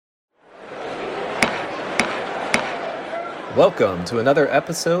Welcome to another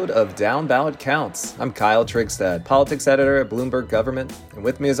episode of Down Ballot Counts. I'm Kyle Trigstad, politics editor at Bloomberg Government, and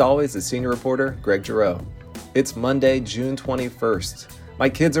with me as always is senior reporter Greg Giroux. It's Monday, June 21st. My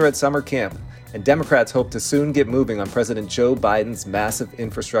kids are at summer camp, and Democrats hope to soon get moving on President Joe Biden's massive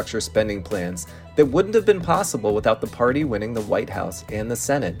infrastructure spending plans that wouldn't have been possible without the party winning the White House and the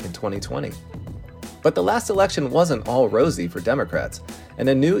Senate in 2020. But the last election wasn't all rosy for Democrats, and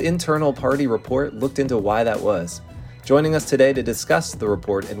a new internal party report looked into why that was. Joining us today to discuss the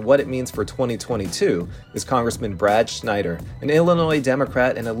report and what it means for 2022 is Congressman Brad Schneider, an Illinois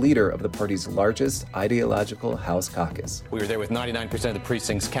Democrat and a leader of the party's largest ideological House caucus. We were there with 99% of the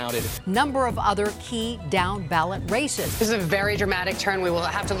precincts counted. Number of other key down-ballot races. This is a very dramatic turn. We will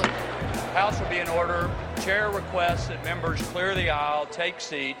have to look. House will be in order. Chair requests that members clear the aisle, take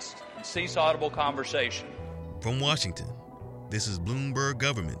seats, and cease audible conversation. From Washington, this is Bloomberg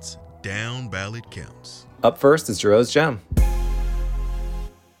Government's Down Ballot Counts. Up first is Giroux's Gem.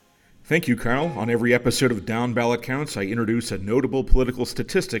 Thank you, Kyle. On every episode of Down Ballot Counts, I introduce a notable political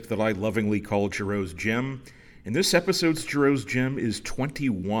statistic that I lovingly call Giroux's Gem. And this episode's Giroux's Gem is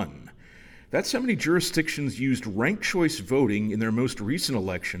 21. That's how many jurisdictions used ranked choice voting in their most recent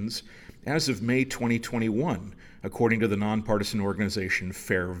elections as of May 2021, according to the nonpartisan organization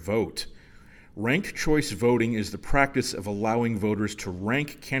Fair Vote. Ranked choice voting is the practice of allowing voters to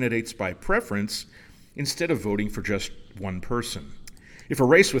rank candidates by preference instead of voting for just one person. If a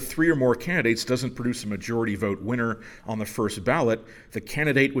race with three or more candidates doesn't produce a majority vote winner on the first ballot, the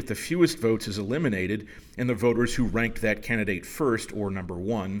candidate with the fewest votes is eliminated, and the voters who ranked that candidate first, or number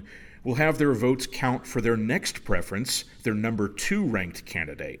one, will have their votes count for their next preference, their number two ranked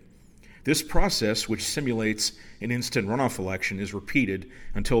candidate. This process, which simulates an instant runoff election, is repeated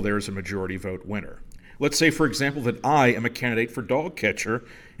until there is a majority vote winner. Let's say, for example, that I am a candidate for dog catcher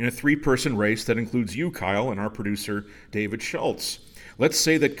in a three-person race that includes you, Kyle, and our producer, David Schultz. Let's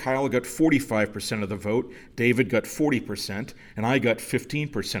say that Kyle got 45% of the vote, David got 40%, and I got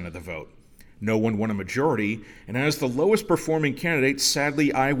 15% of the vote. No one won a majority, and as the lowest performing candidate,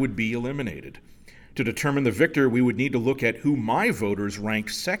 sadly, I would be eliminated. To determine the victor, we would need to look at who my voters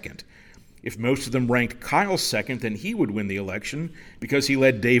ranked second. If most of them ranked Kyle second, then he would win the election because he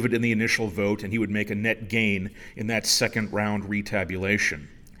led David in the initial vote and he would make a net gain in that second round retabulation.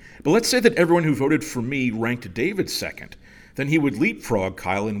 But let's say that everyone who voted for me ranked David second. Then he would leapfrog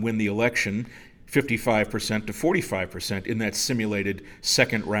Kyle and win the election 55% to 45% in that simulated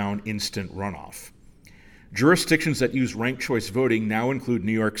second round instant runoff. Jurisdictions that use ranked choice voting now include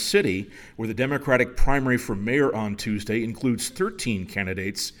New York City, where the Democratic primary for mayor on Tuesday includes 13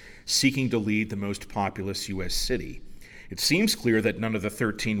 candidates seeking to lead the most populous U.S. city. It seems clear that none of the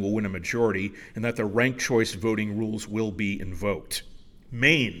 13 will win a majority and that the ranked choice voting rules will be invoked.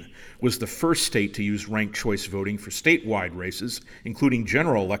 Maine was the first state to use ranked choice voting for statewide races, including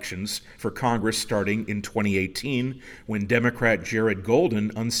general elections for Congress starting in 2018, when Democrat Jared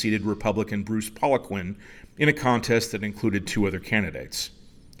Golden unseated Republican Bruce Poliquin in a contest that included two other candidates.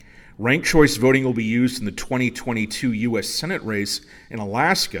 Ranked choice voting will be used in the 2022 U.S. Senate race in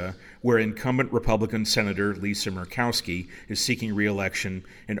Alaska, where incumbent Republican Senator Lisa Murkowski is seeking re-election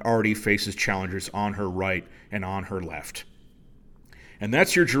and already faces challengers on her right and on her left. And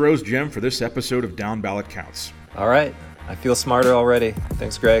that's your Giroux's Gem for this episode of Down Ballot Counts. All right, I feel smarter already.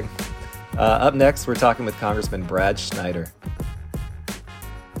 Thanks, Greg. Up next, we're talking with Congressman Brad Schneider.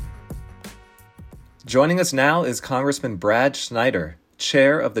 Joining us now is Congressman Brad Schneider,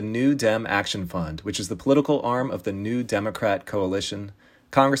 chair of the New Dem Action Fund, which is the political arm of the New Democrat Coalition.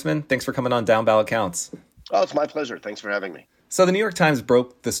 Congressman, thanks for coming on Down Ballot Counts. Oh, it's my pleasure. Thanks for having me. So the New York Times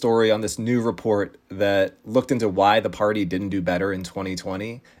broke the story on this new report that looked into why the party didn't do better in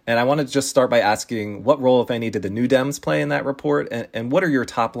 2020. And I want to just start by asking, what role, if any, did the New Dems play in that report? And what are your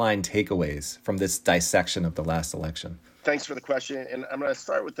top-line takeaways from this dissection of the last election? Thanks for the question. And I'm going to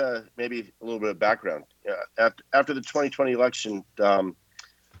start with maybe a little bit of background. After the 2020 election,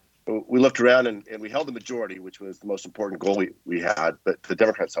 we looked around and we held the majority, which was the most important goal we had, but the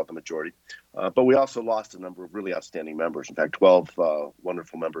Democrats held the majority. But we also lost a number of really outstanding members, in fact, 12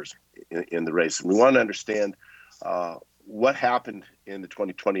 wonderful members in the race. And we want to understand what happened in the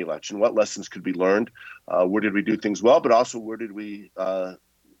 2020 election, what lessons could be learned, where did we do things well, but also where did we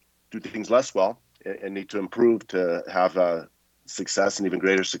do things less well and need to improve to have success and even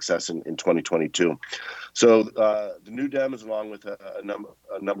greater success in 2022. So the New Dems, along with a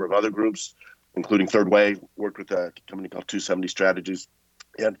number of other groups, including Third Way, worked with a company called 270 Strategies,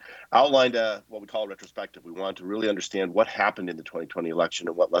 and outlined what we call a retrospective. We wanted to really understand what happened in the 2020 election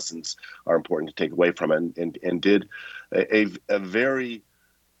and what lessons are important to take away from it, and did a very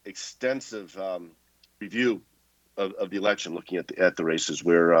extensive review of the election, looking at the races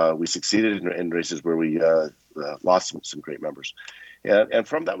where we succeeded and races where we lost some great members. And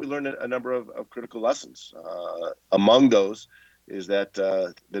from that, we learned a number of critical lessons. Among those is that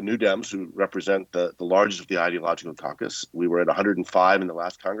the New Dems, who represent the largest of the ideological caucus, we were at 105 in the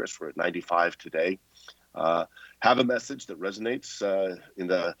last Congress, we're at 95 today, have a message that resonates in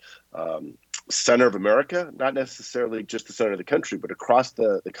the center of America, not necessarily just the center of the country, but across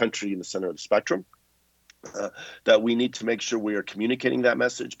the country in the center of the spectrum. That we need to make sure we are communicating that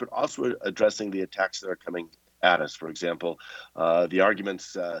message, but also addressing the attacks that are coming at us. For example, the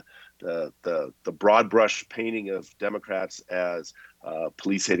arguments, the broad brush painting of Democrats as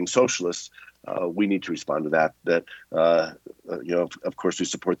police-hating socialists. We need to respond to that. Of course, we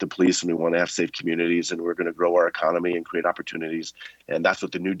support the police and we want to have safe communities and we're going to grow our economy and create opportunities. And that's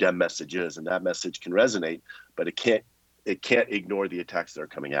what the New Dem message is. And that message can resonate, but it can't ignore the attacks that are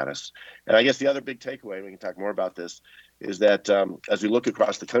coming at us. And I guess the other big takeaway, and we can talk more about this, is that as we look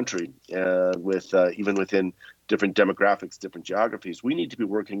across the country, with even within different demographics, different geographies, we need to be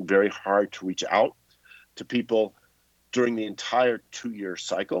working very hard to reach out to people during the entire 2-year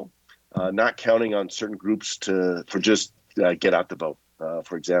cycle, not counting on certain groups for just get out the vote.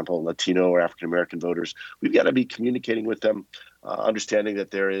 For example, Latino or African American voters, we've got to be communicating with them, understanding that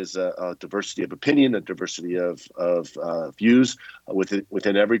there is a diversity of opinion, a diversity of views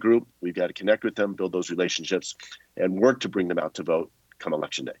within every group. We've got to connect with them, build those relationships, and work to bring them out to vote come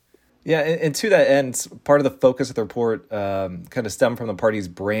Election Day. Yeah, and to that end, part of the focus of the report kind of stemmed from the party's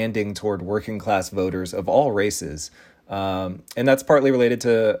branding toward working class voters of all races. And that's partly related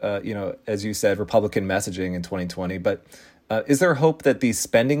to, as you said, Republican messaging in 2020. But is there hope that these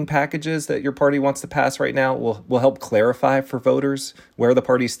spending packages that your party wants to pass right now will help clarify for voters where the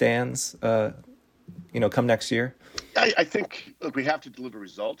party stands, come next year? I think, look, we have to deliver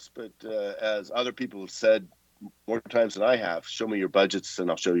results. But as other people have said more times than I have, show me your budgets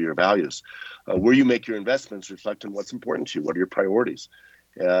and I'll show you your values. Where you make your investments reflect on what's important to you. What are your priorities?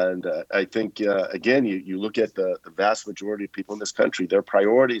 And I think, again, you look at the vast majority of people in this country, their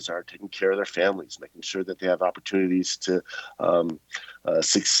priorities are taking care of their families, making sure that they have opportunities to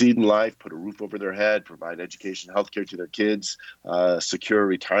succeed in life, put a roof over their head, provide education, healthcare to their kids, secure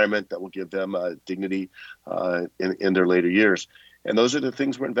retirement that will give them dignity in their later years. And those are the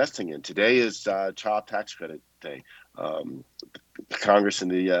things we're investing in. Today is Child Tax Credit Day. Congress and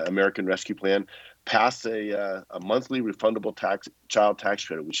the American Rescue Plan passed a monthly refundable child tax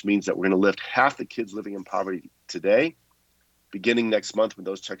credit, which means that we're going to lift half the kids living in poverty today. Beginning next month, when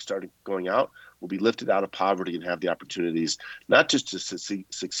those checks start going out, will be lifted out of poverty and have the opportunities not just to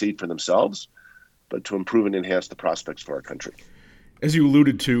succeed for themselves, but to improve and enhance the prospects for our country. As you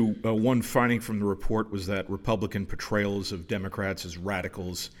alluded to, one finding from the report was that Republican portrayals of Democrats as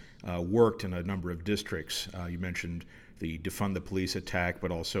radicals worked in a number of districts. You mentioned the defund the police attack,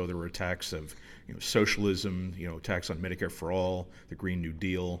 but also there were attacks of socialism, attacks on Medicare for All, the Green New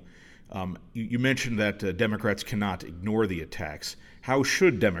Deal. You mentioned that Democrats cannot ignore the attacks. How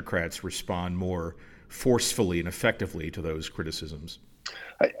should Democrats respond more forcefully and effectively to those criticisms?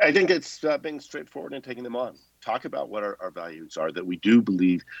 I think it's being straightforward and taking them on. Talk about what our values are, that we do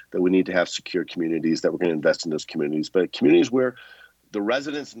believe that we need to have secure communities, that we're going to invest in those communities, but communities where the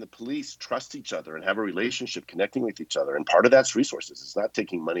residents and the police trust each other and have a relationship connecting with each other. And part of that's resources. It's not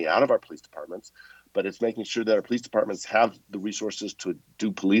taking money out of our police departments, but it's making sure that our police departments have the resources to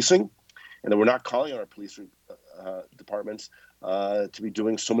do policing and that we're not calling on our police departments to be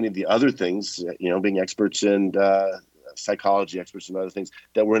doing so many of the other things, being experts in psychology, experts in other things,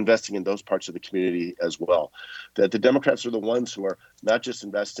 that we're investing in those parts of the community as well. That the Democrats are the ones who are not just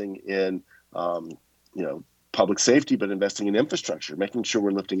investing in, public safety, but investing in infrastructure, making sure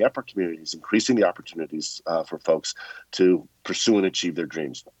we're lifting up our communities, increasing the opportunities for folks to pursue and achieve their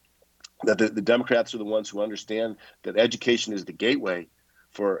dreams. That the Democrats are the ones who understand that education is the gateway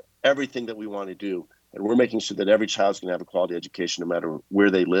for everything that we want to do. And we're making sure that every child's going to have a quality education no matter where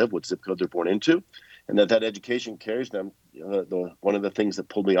they live, what zip code they're born into, and that education carries them. One of the things that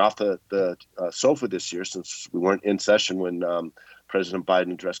pulled me off the sofa this year, since we weren't in session when President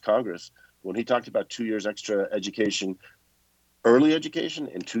Biden addressed Congress, when he talked about 2 years extra education, early education,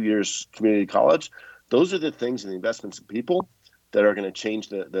 and 2 years community college, those are the things and the investments in people that are going to change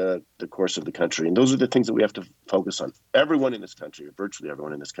the course of the country. And those are the things that we have to focus on. Everyone in this country, or virtually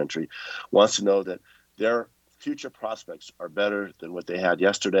everyone in this country, wants to know that their future prospects are better than what they had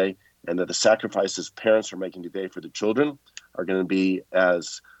yesterday, and that the sacrifices parents are making today for the children are going to be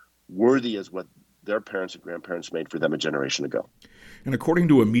as worthy as what their parents and grandparents made for them a generation ago. And according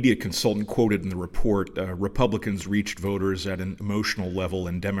to a media consultant quoted in the report, Republicans reached voters at an emotional level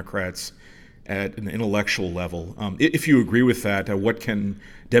and Democrats at an intellectual level. If you agree with that, what can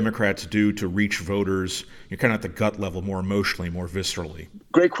Democrats do to reach voters, kind of at the gut level, more emotionally, more viscerally?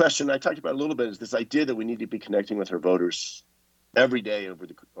 Great question. I talked about it a little bit, is this idea that we need to be connecting with our voters every day over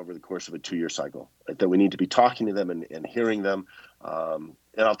the course of a 2-year cycle, right? That we need to be talking to them and hearing them. And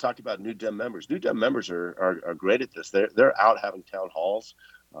I'll talk about New Dem members. New Dem members are great at this. They're out having town halls.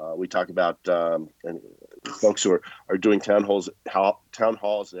 We talk about folks who are doing town halls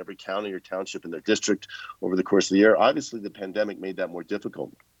in every county or township in their district over the course of the year. Obviously, the pandemic made that more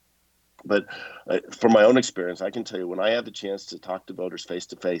difficult. But from my own experience, I can tell you, when I have the chance to talk to voters face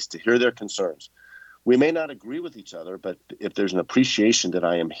to face, to hear their concerns, we may not agree with each other, but if there's an appreciation that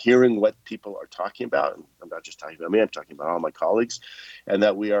I am hearing what people are talking about, and I'm not just talking about me, I'm talking about all my colleagues, and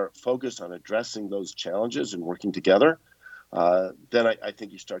that we are focused on addressing those challenges and working together, then I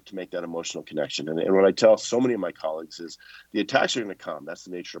think you start to make that emotional connection. And what I tell so many of my colleagues is the attacks are going to come. That's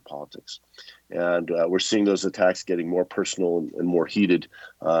the nature of politics. And we're seeing those attacks getting more personal and more heated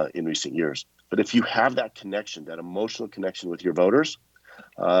in recent years. But if you have that connection, that emotional connection with your voters,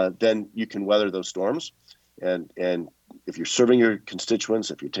 then you can weather those storms. And if you're serving your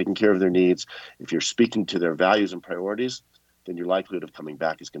constituents, if you're taking care of their needs, if you're speaking to their values and priorities, then your likelihood of coming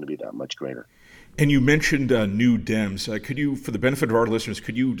back is going to be that much greater. And you mentioned New Dems. Could you, for the benefit of our listeners,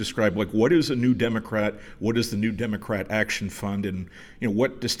 could you describe what is a New Democrat? What is the New Democrat Action Fund? And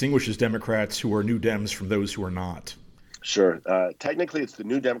what distinguishes Democrats who are New Dems from those who are not? Sure. Technically, it's the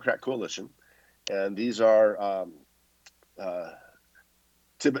New Democrat Coalition. And these are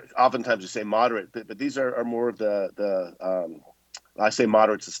oftentimes you say moderate, but these are more of the I say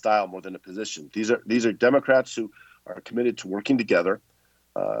moderate's a style more than a position. These are Democrats who are committed to working together.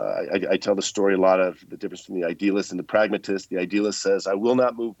 I tell the story a lot of the difference between the idealist and the pragmatist. The idealist says, I will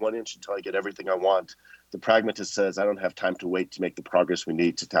not move 1 inch until I get everything I want. The pragmatist says, I don't have time to wait to make the progress we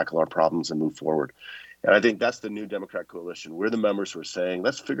need to tackle our problems and move forward. And I think that's the New Democrat Coalition. We're the members who are saying,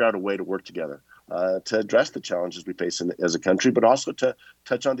 let's figure out a way to work together to address the challenges we face as a country, but also to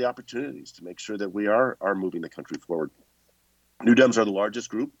touch on the opportunities to make sure that we are moving the country forward. New Dems are the largest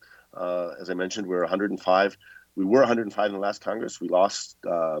group. As I mentioned, we're 105. We were 105 in the last Congress. We lost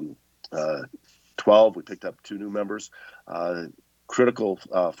 12. We picked up 2 new members. Critical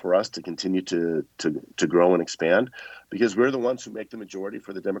for us to continue to grow and expand, because we're the ones who make the majority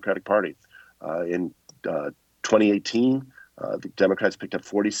for the Democratic Party. In 2018, the Democrats picked up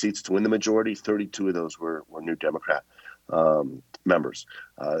 40 seats to win the majority. 32 of those were New Democrat members.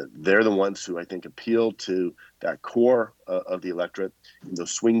 They're the ones who I think appeal to that core of the electorate in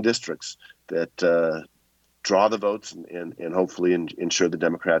those swing districts that draw the votes and hopefully ensure the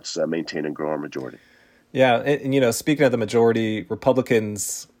Democrats maintain and grow our majority. Yeah, and speaking of the majority,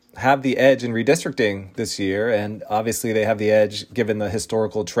 Republicans have the edge in redistricting this year, and obviously they have the edge given the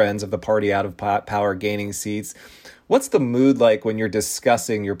historical trends of the party out of power gaining seats. What's the mood like when you're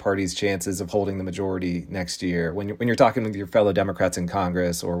discussing your party's chances of holding the majority next year? When you're talking with your fellow Democrats in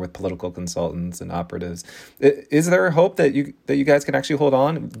Congress or with political consultants and operatives, is there a hope that you guys can actually hold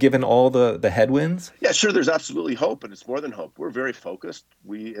on given all the headwinds? Yeah, sure. There's absolutely hope, but it's more than hope. We're very focused.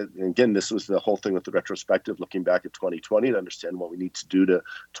 Again, this was the whole thing with the retrospective, looking back at 2020 to understand what we need to do to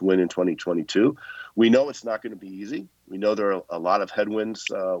win in 2022. We know it's not going to be easy. We know there are a lot of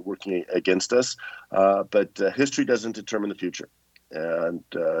headwinds working against us, but history doesn't determine the future. And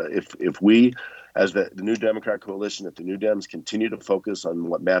if we, as the New Democrat Coalition, if the New Dems continue to focus on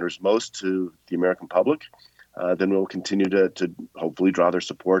what matters most to the American public, then we'll continue to hopefully draw their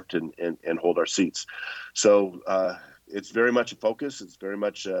support and hold our seats. So it's very much a focus. It's very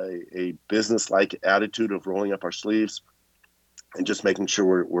much a business-like attitude of rolling up our sleeves and just making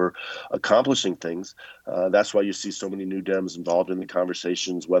sure we're accomplishing things. That's why you see so many New Dems involved in the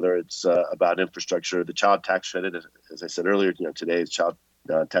conversations, whether it's about infrastructure, the child tax credit, as I said earlier, today is Child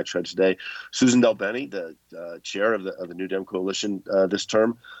Tax Credit Day. Susan DelBene, the chair of the New Dem Coalition this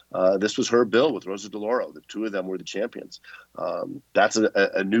term, this was her bill with Rosa DeLauro. The two of them were the champions. That's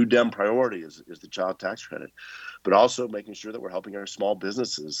a New Dem priority is the child tax credit, but also making sure that we're helping our small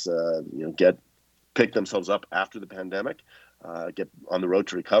businesses, pick themselves up after the pandemic. Get on the road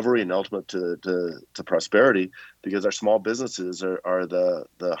to recovery and ultimate to prosperity, because our small businesses are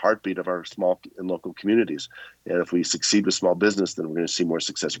the heartbeat of our small and local communities. And if we succeed with small business, then we're going to see more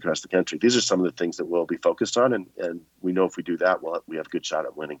success across the country. These are some of the things that we'll be focused on, and we know if we do that, we have a good shot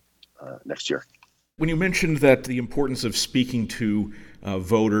at winning next year. When you mentioned that the importance of speaking to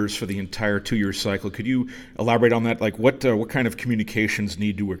voters for the entire 2-year cycle, could you elaborate on that? Like what kind of communications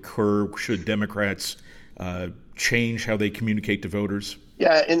need to occur? Should Democrats change how they communicate to voters?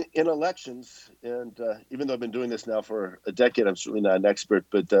 Yeah, in elections, and even though I've been doing this now for a decade, I'm certainly not an expert,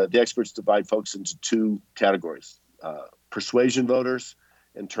 but the experts divide folks into two categories, persuasion voters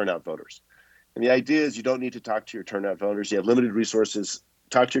and turnout voters. And the idea is you don't need to talk to your turnout voters. You have limited resources.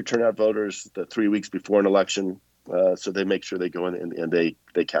 Talk to your turnout voters the 3 weeks before an election so they make sure they go in and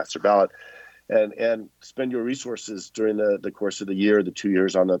they cast their ballot. And spend your resources during the course of the year, the 2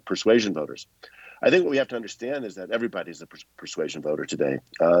 years, on the persuasion voters. I think what we have to understand is that everybody's a persuasion voter today.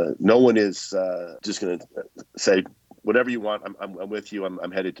 No one is just going to say, whatever you want, I'm with you,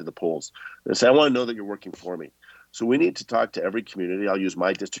 I'm headed to the polls. They say, I want to know that you're working for me. So we need to talk to every community. I'll use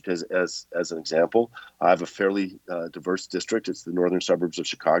my district as an example. I have a fairly diverse district. It's the northern suburbs of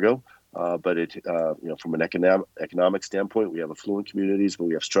Chicago. But from an economic standpoint, we have affluent communities, but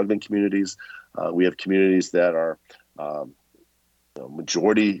we have struggling communities. We have communities that are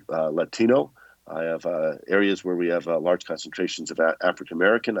majority Latino. I have areas where we have large concentrations of African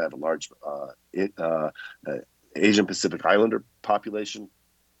American. I have a large Asian Pacific Islander population.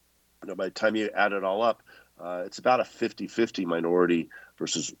 By the time you add it all up, it's about a 50-50 minority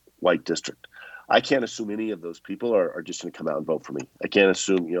versus white district. I can't assume any of those people are just going to come out and vote for me. I can't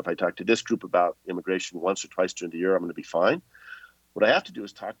assume, if I talk to this group about immigration once or twice during the year, I'm going to be fine. What I have to do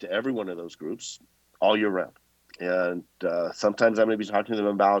is talk to every one of those groups all year round. And sometimes I'm going to be talking to them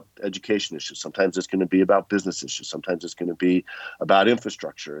about education issues. Sometimes it's going to be about business issues. Sometimes it's going to be about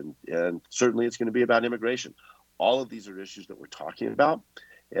infrastructure. And certainly it's going to be about immigration. All of these are issues that we're talking about.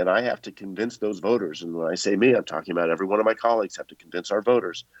 And I have to convince those voters. And when I say me, I'm talking about every one of my colleagues have to convince our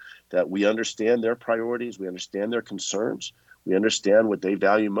voters that we understand their priorities. We understand their concerns. We understand what they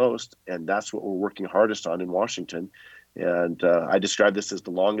value most. And that's what we're working hardest on in Washington. And I describe this as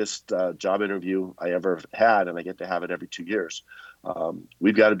the longest job interview I ever had, and I get to have it every 2 years.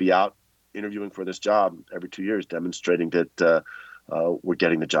 We've got to be out interviewing for this job every 2 years, demonstrating that we're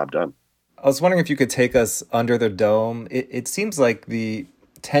getting the job done. I was wondering if you could take us under the dome. It seems like the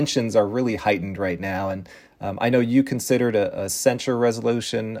tensions are really heightened right now, and I know you considered a censure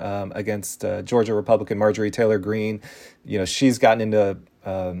resolution against Georgia Republican Marjorie Taylor Greene. She's gotten into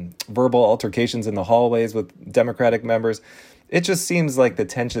verbal altercations in the hallways with Democratic members. It just seems like the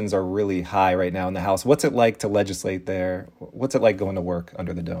tensions are really high right now in the House. What's it like to legislate there? What's it like going to work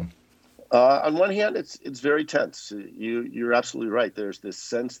under the dome? On one hand, it's very tense. You're absolutely right. There's this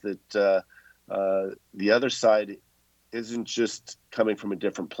sense that the other side isn't just coming from a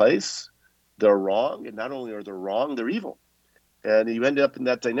different place. They're wrong, and not only are they wrong, they're evil. And you end up in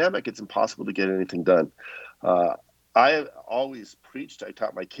that dynamic, it's impossible to get anything done. I always preached, I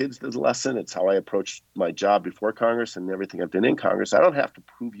taught my kids this lesson. It's how I approached my job before Congress and everything I've been in Congress. I don't have to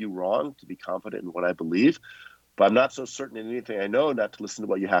prove you wrong to be confident in what I believe, but I'm not so certain in anything I know not to listen to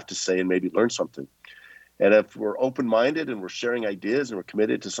what you have to say and maybe learn something. And if we're open-minded and we're sharing ideas and we're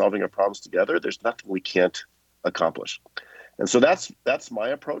committed to solving our problems together, there's nothing we can't accomplish. And so that's my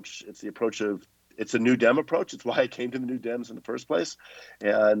approach. It's the approach of, it's a New Dem approach. It's why I came to the New Dems in the first place.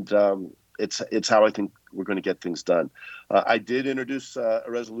 And it's how I think we're going to get things done. I did introduce a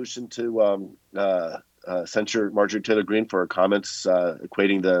resolution to censure Marjorie Taylor Greene for her comments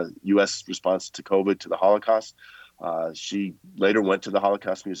equating the U.S. response to COVID to the Holocaust. She later went to the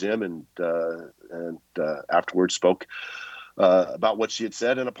Holocaust Museum and afterwards spoke about what she had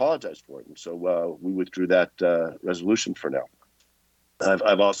said and apologized for it. And so we withdrew that resolution for now.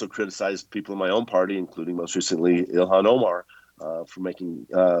 I've also criticized people in my own party, including most recently Ilhan Omar, for making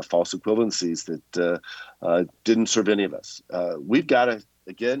false equivalencies that didn't serve any of us. We've got to,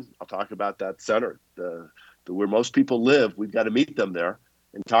 again, I'll talk about that center, where most people live. We've got to meet them there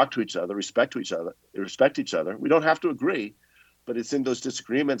and talk to each other, respect each other. We don't have to agree, but it's in those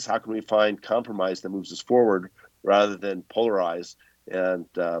disagreements, how can we find compromise that moves us forward rather than polarize and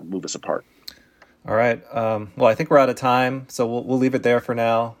move us apart? All right. Well, I think we're out of time, so we'll leave it there for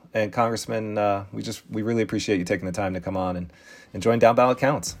now. And Congressman, we really appreciate you taking the time to come on and join Down Ballot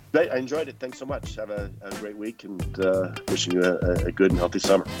Counts. I enjoyed it. Thanks so much. Have a great week, and wishing you a good and healthy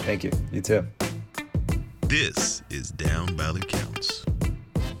summer. Thank you. You too. This is Down Ballot Counts.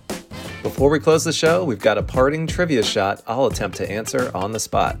 Before we close the show, we've got a parting trivia shot I'll attempt to answer on the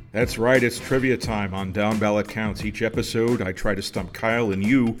spot. That's right, it's trivia time on Down Ballot Counts. Each episode, I try to stump Kyle and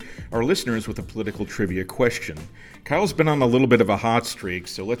you, our listeners, with a political trivia question. Kyle's been on a little bit of a hot streak,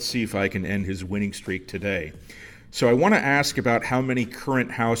 so let's see if I can end his winning streak today. So I want to ask about how many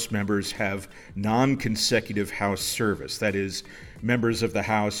current House members have non-consecutive House service. That is, members of the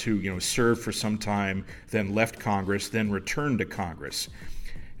House who, served for some time, then left Congress, then returned to Congress.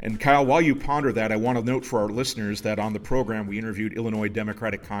 And Kyle, while you ponder that, I want to note for our listeners that on the program we interviewed Illinois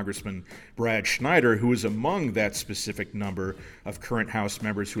Democratic Congressman Brad Schneider, who is among that specific number of current House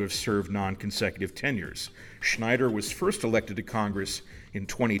members who have served non-consecutive tenures. Schneider was first elected to Congress in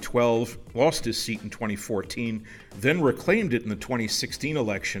 2012, lost his seat in 2014, then reclaimed it in the 2016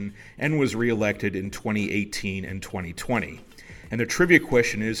 election, and was reelected in 2018 and 2020. And the trivia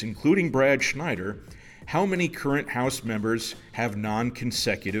question is, including Brad Schneider, how many current House members have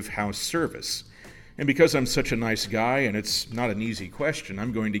non-consecutive House service? And because I'm such a nice guy and it's not an easy question,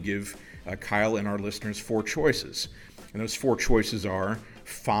 I'm going to give Kyle and our listeners 4 choices. And those 4 choices are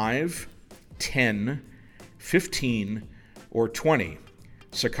 5, 10, 15, or 20.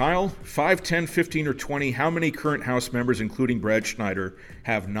 So Kyle, 5, 10, 15, or 20, how many current House members, including Brad Schneider,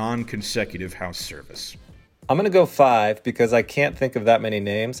 have non-consecutive House service? I'm going to go 5 because I can't think of that many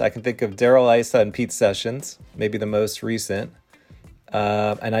names. I can think of Darrell Issa and Pete Sessions, maybe the most recent.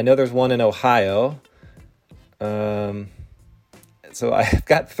 And I know there's one in Ohio. So I've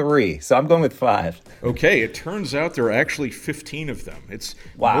got 3. So I'm going with 5. Okay, it turns out there are actually 15 of them. It's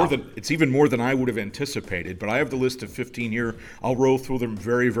even more than I would have anticipated, but I have the list of 15 here. I'll roll through them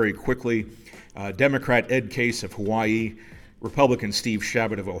very, very quickly. Democrat Ed Case of Hawaii, Republican Steve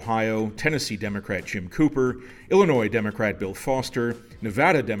Chabot of Ohio, Tennessee Democrat Jim Cooper, Illinois Democrat Bill Foster,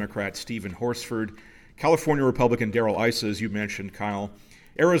 Nevada Democrat Stephen Horsford, California Republican Darrell Issa, as you mentioned, Kyle,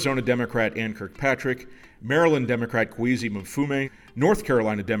 Arizona Democrat Ann Kirkpatrick, Maryland Democrat Kweisi Mfume, North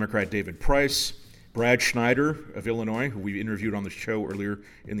Carolina Democrat David Price, Brad Schneider of Illinois, who we interviewed on the show earlier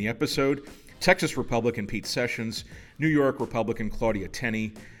in the episode, Texas Republican Pete Sessions, New York Republican Claudia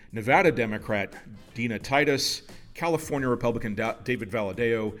Tenney, Nevada Democrat Dina Titus, California Republican David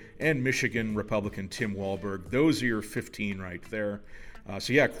Valadao, and Michigan Republican Tim Walberg. Those are your 15 right there.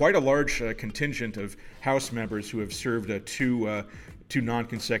 So yeah, quite a large contingent of House members who have served two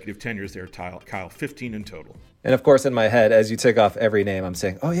non-consecutive tenures there, Kyle. 15 in total. And of course, in my head, as you tick off every name, I'm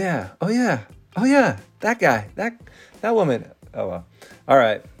saying, oh yeah, that guy, that woman. Oh well. All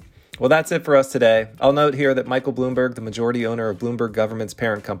right. Well, that's it for us today. I'll note here that Michael Bloomberg, the majority owner of Bloomberg Government's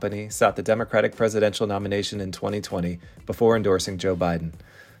parent company, sought the Democratic presidential nomination in 2020 before endorsing Joe Biden.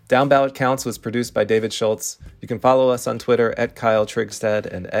 Down Ballot Counts was produced by David Schultz. You can follow us on Twitter at Kyle Trigstad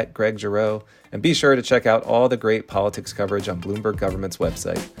and at Greg Giroux. And be sure to check out all the great politics coverage on Bloomberg Government's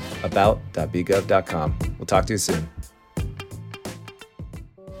website, about.bgov.com. We'll talk to you soon.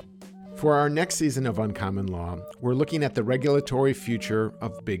 For our next season of Uncommon Law, we're looking at the regulatory future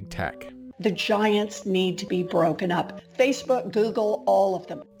of big tech. The giants need to be broken up. Facebook, Google, all of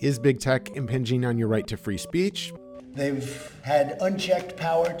them. Is big tech impinging on your right to free speech? They've had unchecked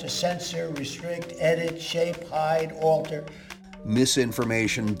power to censor, restrict, edit, shape, hide, alter.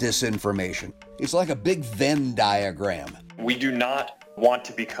 Misinformation, disinformation. It's like a big Venn diagram. We do not want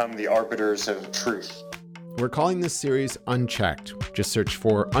to become the arbiters of truth. We're calling this series Unchecked. Just search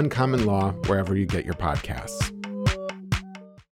for Uncommon Law wherever you get your podcasts.